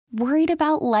Worried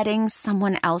about letting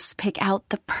someone else pick out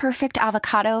the perfect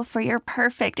avocado for your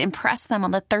perfect impress them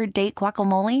on the third date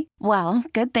guacamole? Well,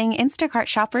 good thing Instacart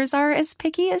shoppers are as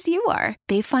picky as you are.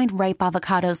 They find ripe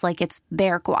avocados like it's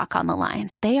their guac on the line.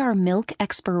 They are milk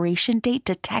expiration date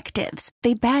detectives.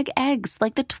 They bag eggs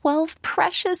like the 12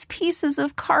 precious pieces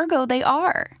of cargo they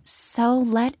are. So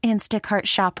let Instacart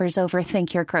shoppers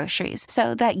overthink your groceries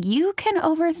so that you can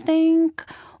overthink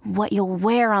what you'll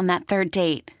wear on that third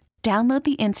date. Download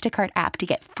the Instacart app to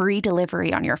get free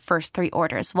delivery on your first 3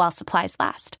 orders while supplies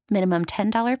last. Minimum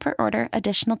 $10 per order.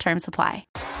 Additional terms apply.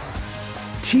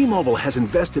 T-Mobile has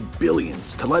invested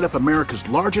billions to light up America's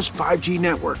largest 5G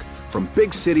network, from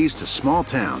big cities to small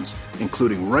towns,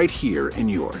 including right here in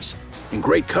yours. And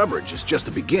great coverage is just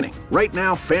the beginning. Right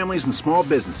now, families and small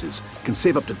businesses can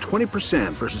save up to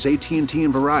 20% versus AT&T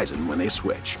and Verizon when they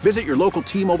switch. Visit your local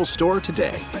T-Mobile store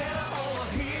today.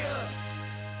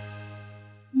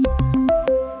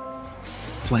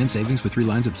 Plan savings with 3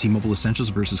 lines of T-Mobile Essentials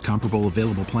versus comparable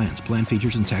available plans. Plan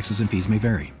features and taxes and fees may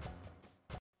vary.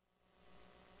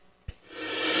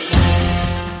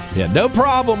 Yeah, no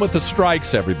problem with the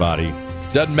strikes, everybody.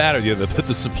 Doesn't matter.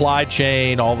 The supply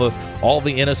chain, all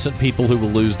the innocent people who will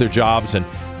lose their jobs and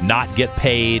not get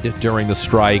paid during the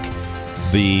strike.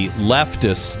 The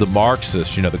leftists, the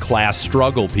Marxists, the class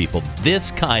struggle people.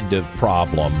 This kind of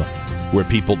problem where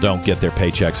people don't get their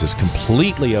paychecks is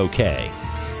completely okay.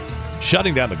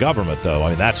 Shutting down the government,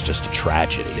 though, that's just a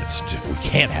tragedy. We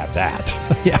can't have that.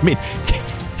 Yeah,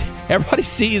 everybody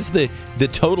sees the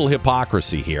total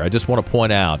hypocrisy here. I just want to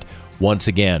point out, once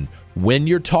again, when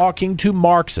you're talking to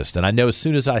Marxists, and I know as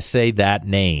soon as I say that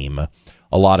name,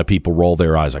 a lot of people roll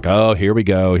their eyes like, oh, here we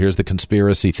go. Here's the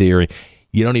conspiracy theory.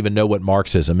 You don't even know what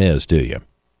Marxism is, do you?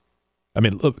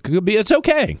 Look, it's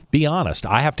okay. Be honest.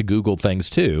 I have to Google things,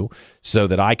 too, so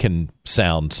that I can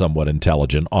sound somewhat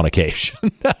intelligent on occasion.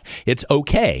 It's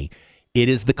okay. It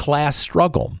is the class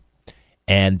struggle.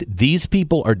 And these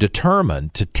people are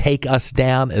determined to take us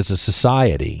down as a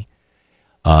society.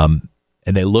 And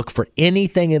they look for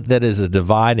anything that is a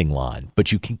dividing line.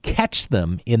 But you can catch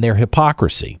them in their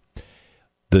hypocrisy.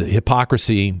 The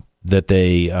hypocrisy that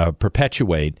they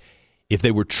perpetuate. If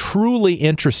they were truly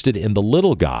interested in the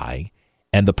little guy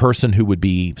and the person who would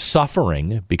be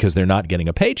suffering because they're not getting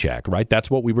a paycheck, right?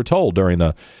 That's what we were told during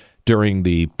the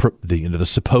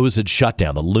supposed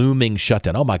shutdown, the looming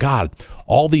shutdown. Oh my God,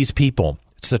 all these people,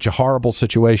 it's such a horrible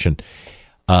situation.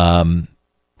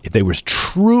 If they were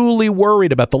truly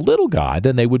worried about the little guy,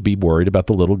 then they would be worried about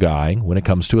the little guy when it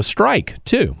comes to a strike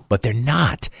too. But they're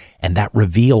not, and that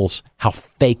reveals how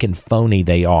fake and phony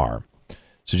they are.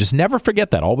 So just never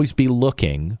forget that. Always be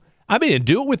looking. And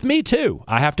do it with me, too.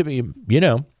 I have to be,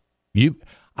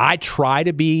 I try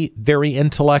to be very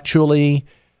intellectually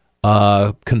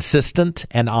consistent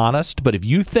and honest. But if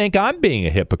you think I'm being a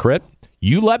hypocrite,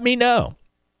 you let me know.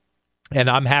 And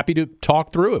I'm happy to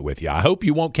talk through it with you. I hope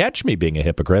you won't catch me being a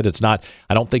hypocrite. I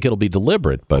don't think it'll be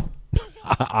deliberate, but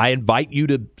I invite you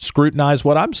to scrutinize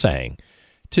what I'm saying,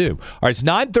 too. All right, it's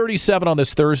 9:37 on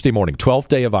this Thursday morning, 12th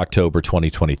day of October,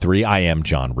 2023. I am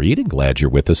John Reed, and glad you're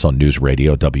with us on News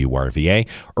Radio WRVA.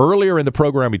 Earlier in the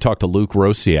program, we talked to Luke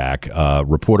Rosiak, a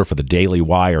reporter for the Daily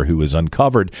Wire, who has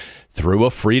uncovered, through a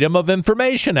Freedom of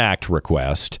Information Act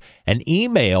request, an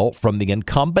email from the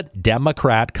incumbent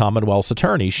Democrat Commonwealth's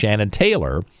attorney, Shannon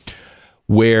Taylor,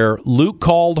 where Luke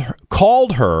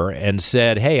called her and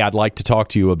said, hey, I'd like to talk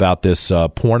to you about this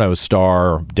porno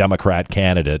star Democrat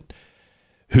candidate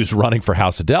who's running for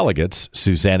House of Delegates,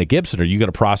 Susanna Gibson. Are you going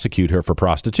to prosecute her for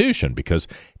prostitution? Because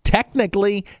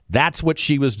technically, that's what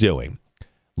she was doing.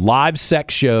 Live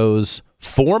sex shows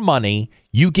for money.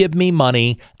 You give me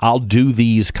money, I'll do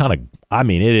these kind of,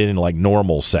 it isn't like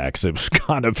normal sex. It was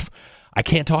kind of, I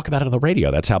can't talk about it on the radio.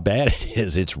 That's how bad it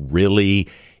is. It's really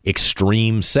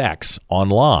extreme sex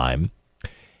online.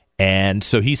 And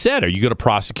so he said, are you going to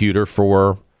prosecute her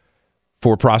for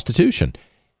prostitution?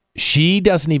 She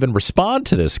doesn't even respond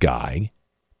to this guy,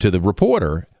 to the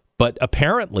reporter, but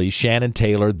apparently Shannon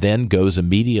Taylor then goes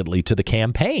immediately to the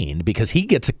campaign because he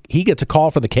gets a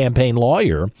call from the campaign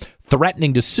lawyer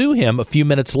threatening to sue him a few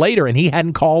minutes later, and he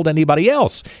hadn't called anybody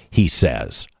else, he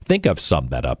says. I think I've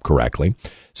summed that up correctly.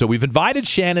 So we've invited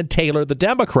Shannon Taylor, the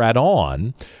Democrat,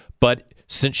 on, but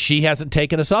since she hasn't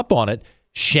taken us up on it,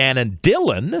 Shannon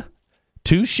Dillon,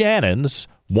 two Shannons,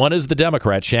 one is the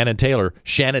Democrat, Shannon Taylor.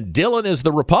 Shannon Dillon is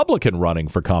the Republican running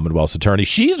for Commonwealth's attorney.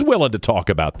 She's willing to talk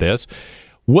about this.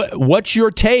 What's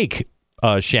your take,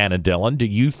 Shannon Dillon? Do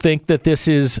you think that this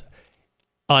is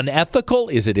unethical?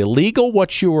 Is it illegal?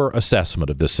 What's your assessment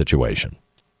of this situation?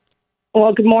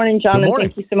 Well, good morning, John, and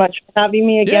thank you so much for having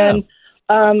me again.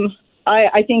 Yeah.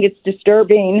 I think it's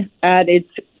disturbing at its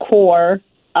core.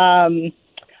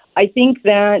 I think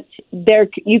that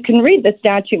you can read the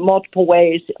statute multiple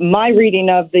ways. My reading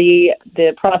of the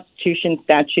prostitution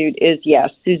statute is, yes,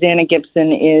 Susanna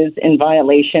Gibson is in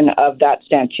violation of that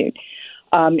statute.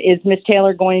 Is Ms.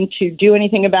 Taylor going to do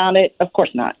anything about it? Of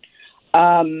course not.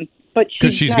 But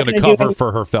because she's going to cover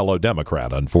for her fellow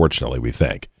Democrat, unfortunately, we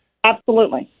think.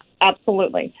 Absolutely. That's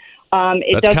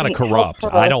kind of corrupt.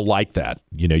 I don't like that.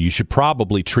 You should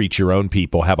probably treat your own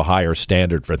people, have a higher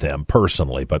standard for them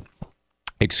personally. But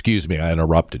excuse me, I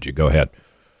interrupted you. Go ahead.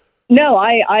 No,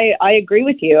 I agree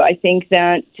with you. I think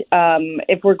that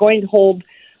if we're going to hold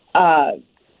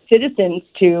citizens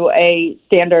to a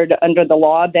standard under the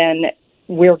law, then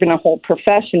we're going to hold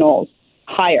professionals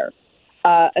higher,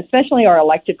 especially our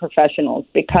elected professionals,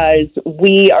 because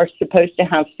we are supposed to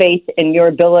have faith in your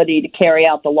ability to carry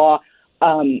out the law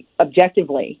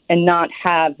objectively and not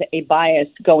have a bias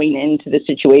going into the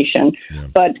situation. Yeah.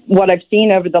 But what I've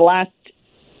seen over the last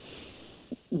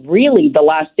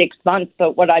 6 months,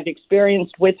 but what I've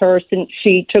experienced with her since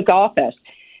she took office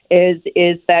is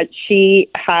that she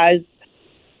has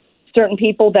certain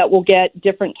people that will get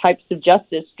different types of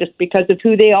justice just because of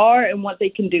who they are and what they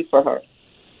can do for her.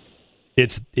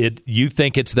 You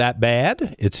think it's that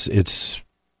bad? It's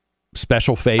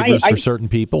special favors for certain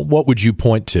people? What would you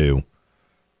point to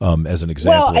as an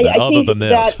example other than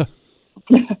this?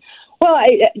 Well,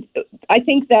 I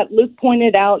think that Luke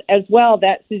pointed out as well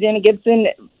that Susanna Gibson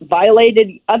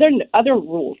violated other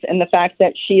rules, and the fact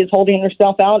that she is holding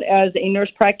herself out as a nurse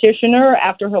practitioner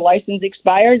after her license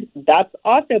expired, that's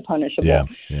also punishable. Yeah.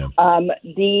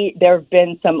 There have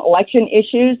been some election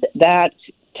issues that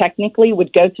technically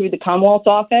would go through the Commonwealth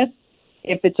office.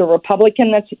 If it's a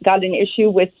Republican that's got an issue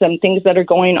with some things that are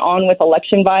going on with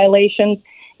election violations,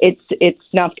 it's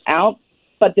snuffed out.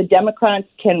 But the Democrats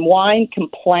can whine,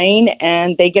 complain,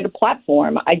 and they get a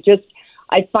platform. I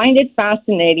find it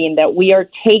fascinating that we are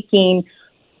taking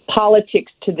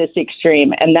politics to this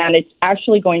extreme, and that it's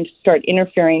actually going to start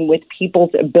interfering with people's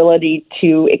ability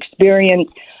to experience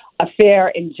a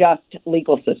fair and just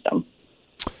legal system.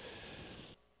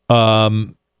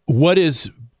 What has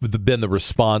been the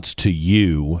response to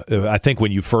you? I think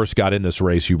when you first got in this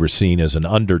race, you were seen as an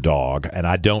underdog, and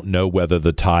I don't know whether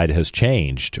the tide has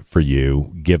changed for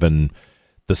you, given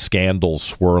the scandals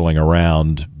swirling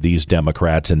around these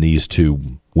Democrats and these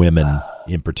two women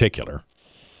in particular.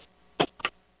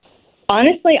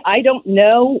 Honestly, I don't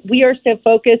know. We are so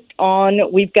focused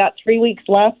on, we've got 3 weeks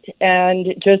left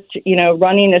and just,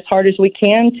 running as hard as we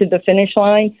can to the finish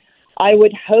line. I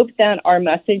would hope that our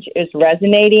message is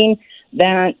resonating,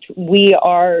 that we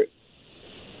are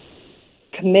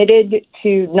committed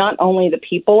to not only the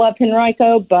people of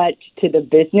Henrico, but to the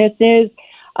businesses,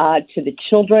 to the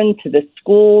children, to the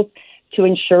schools, to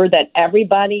ensure that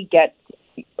everybody gets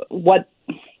what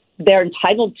they're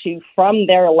entitled to from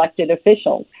their elected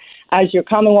officials. As your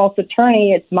Commonwealth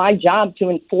attorney, it's my job to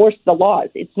enforce the laws.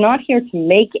 It's not here to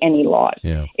make any laws.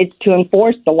 Yeah. It's to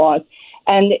enforce the laws.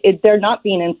 And they're not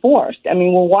being enforced. I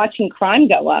mean, we're watching crime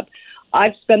go up.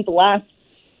 I've spent the last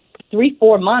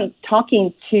 3-4 months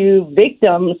talking to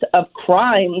victims of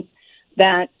crimes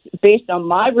that, based on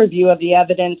my review of the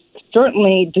evidence,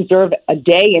 certainly deserve a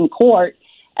day in court,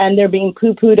 and they're being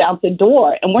poo-pooed out the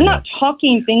door. And we're not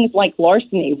talking things like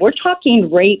larceny. We're talking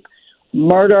rape,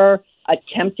 murder,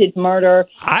 attempted murder.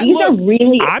 I'm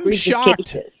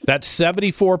shocked cases. That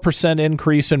 74%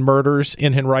 increase in murders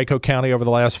in Henrico County over the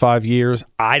last 5 years.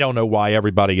 I don't know why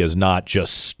everybody is not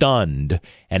just stunned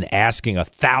and asking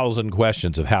 1,000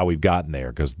 questions of how we've gotten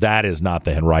there, because that is not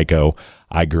the Henrico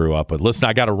I grew up with. Listen,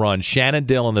 I got to run. Shannon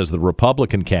Dillon is the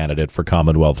Republican candidate for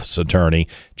Commonwealth's attorney,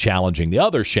 challenging the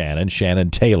other Shannon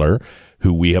Taylor,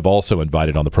 who we have also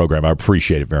invited on the program. I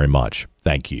appreciate it very much.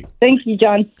 Thank you. Thank you,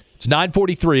 John. It's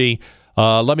 9:43.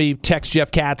 Let me text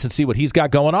Jeff Katz and see what he's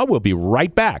got going on. We'll be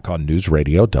right back on News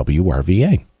Radio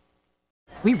WRVA.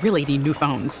 We really need new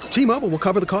phones. T-Mobile will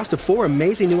cover the cost of 4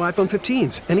 amazing new iPhone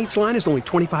 15s, and each line is only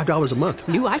 $25 a month.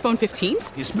 New iPhone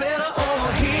 15s? It's better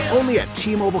over here. Only at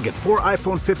T-Mobile, get 4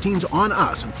 iPhone 15s on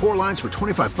us and 4 lines for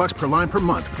 $25 per line per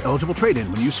month with eligible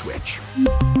trade-in when you switch.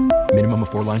 Minimum of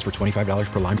 4 lines for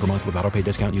 $25 per line per month with autopay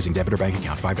discount using debit or bank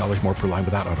account. $5 more per line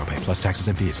without autopay, plus taxes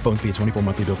and fees. Phone fee at 24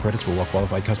 monthly bill credits for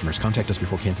well-qualified customers. Contact us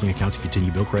before canceling account to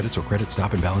continue bill credits or credit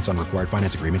stop and balance on required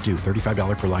finance agreement due.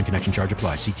 $35 per line connection charge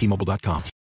applies. See T-Mobile.com.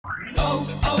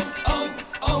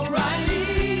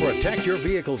 O'Reilly. Protect your your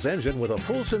vehicle's engine with a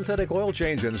full synthetic oil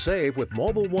change and save with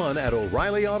Mobil 1 at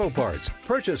O'Reilly Auto Parts.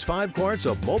 Purchase 5 quarts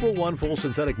of Mobil 1 full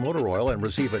synthetic motor oil and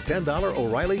receive a $10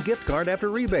 O'Reilly gift card after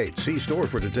rebate. See store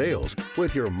for details.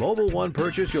 With your Mobil 1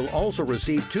 purchase, you'll also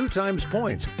receive 2 times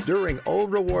points during O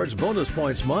Rewards Bonus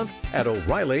Points Month at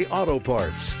O'Reilly Auto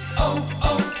Parts.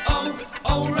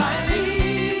 O'Reilly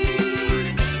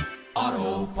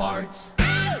Auto Parts.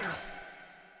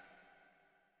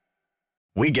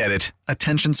 We get it.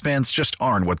 Attention spans just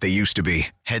aren't what they used to be.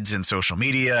 Heads in social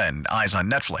media and eyes on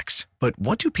Netflix. But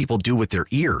what do people do with their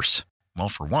ears? Well,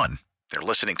 for one, they're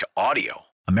listening to audio.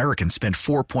 Americans spend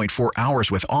 4.4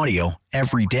 hours with audio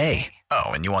every day. Oh,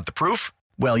 and you want the proof?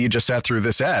 Well, you just sat through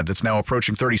this ad that's now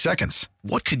approaching 30 seconds.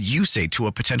 What could you say to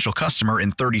a potential customer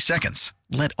in 30 seconds?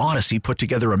 Let Odyssey put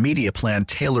together a media plan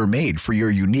tailor-made for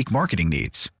your unique marketing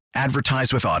needs.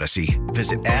 Advertise with Odyssey.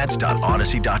 Visit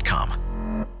ads.odyssey.com.